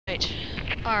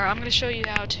Alright, I'm gonna show you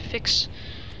how to fix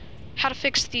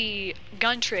the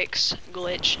gun tricks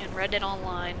glitch in Red Dead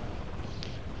Online.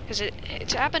 Because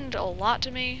it's happened a lot to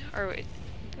me, or it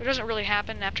doesn't really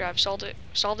happen after I've solved it.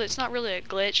 It's not really a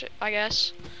glitch, I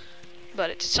guess, but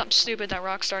it's something stupid that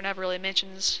Rockstar never really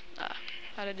mentions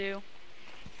how to do.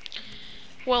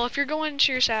 Well, if you're going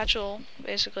to your satchel,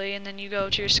 basically, and then you go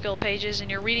to your skill pages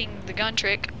and you're reading the gun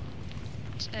trick,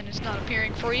 and it's not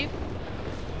appearing for you,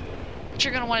 what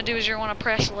you're going to want to do is you're going to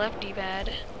press left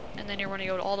D-pad, and then you're going to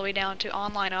go all the way down to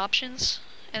online options,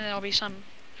 and there'll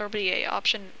be a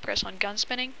option press on gun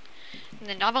spinning. And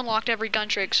then I've unlocked every gun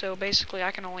trick, so basically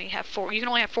I can only have 4. You can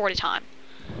only have 4 at a time.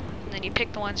 And then you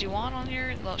pick the ones you want on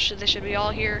here. Well, they should be all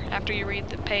here after you read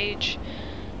the page.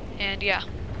 And yeah,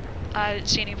 I didn't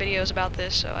see any videos about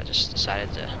this, so I just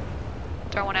decided to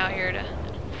throw one out here to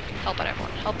help out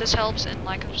everyone. Hope this helps, and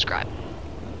like and subscribe.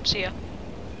 See ya.